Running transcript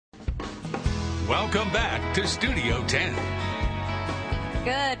Welcome back to Studio 10.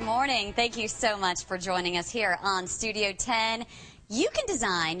 Good morning. Thank you so much for joining us here on Studio 10. You can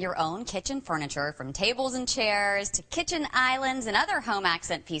design your own kitchen furniture, from tables and chairs to kitchen islands and other home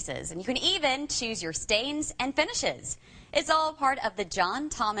accent pieces. And you can even choose your stains and finishes. It's all part of the John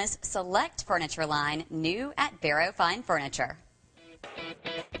Thomas Select Furniture line, new at Barrow Fine Furniture.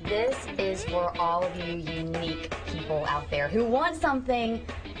 This is for all of you unique people out there who want something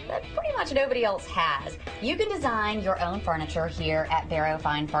that pretty much nobody else has. You can design your own furniture here at Barrow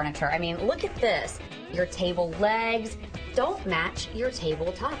Fine Furniture. I mean, look at this. Your table legs don't match your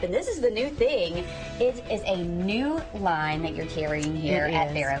tabletop, and this is the new thing. It is a new line that you're carrying here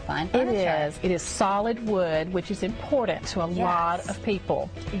at Barrow Fine Furniture. It is. It is solid wood, which is important to a lot of people.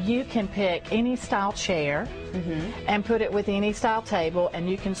 You can pick any style chair and put it with any style table, and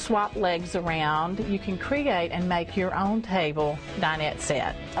you can swap legs around. You can create and make your own table dinette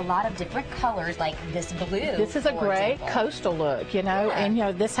set. A lot of different colors, like this blue. This is a great coastal look, you know, and you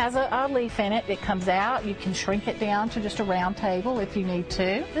know this has a leaf in it. It comes out. You can shrink it down to just a round table if you need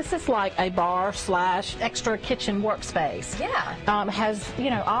to. This is like a bar slash extra kitchen workspace. Yeah. Has, you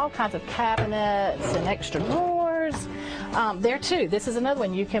know, all kinds of cabinets and extra drawers. There too. This is another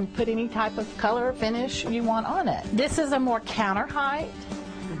one. You can put any type of color or finish you want on it. This is a more counter height.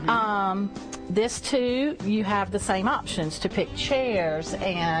 This too, you have the same options to pick chairs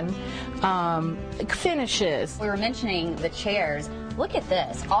and finishes. We were mentioning the chairs. Look at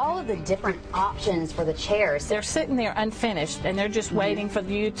this, all of the different options for the chairs. They're sitting there unfinished, and they're just waiting for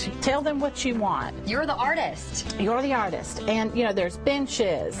you to tell them what you want. You're the artist. You're the artist. And, you know, there's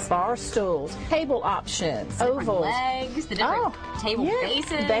benches, bar stools, table options, ovals. Legs, the different table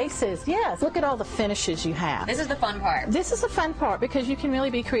bases. Bases, yes. Look at all the finishes you have. This is the fun part. This is the fun part because you can really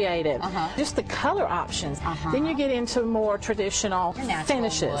be creative. Just the color options. Then you get into more traditional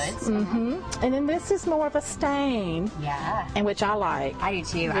finishes. And then this is more of a stain. Yeah. And which I like. I do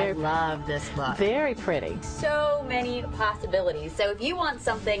too. I love this look. Very pretty. So many possibilities. So if you want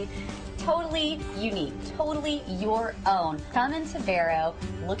something totally unique, totally your own, come into Barrow,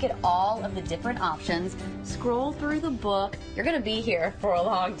 look at all of the different options, scroll through the book. You're going to be here for a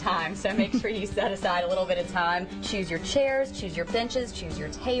long time, so make sure you set aside a little bit of time. Choose your chairs, choose your benches, choose your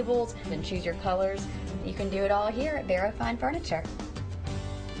tables, and choose your colors. You can do it all here at Barrow Fine Furniture.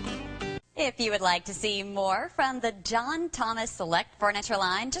 If you would like to see more from the John Thomas Select Furniture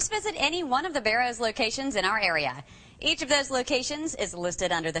line, just visit any one of the Barrows locations in our area. Each of those locations is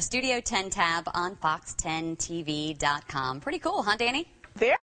listed under the Studio 10 tab on fox10tv.com. Pretty cool, huh, Danny?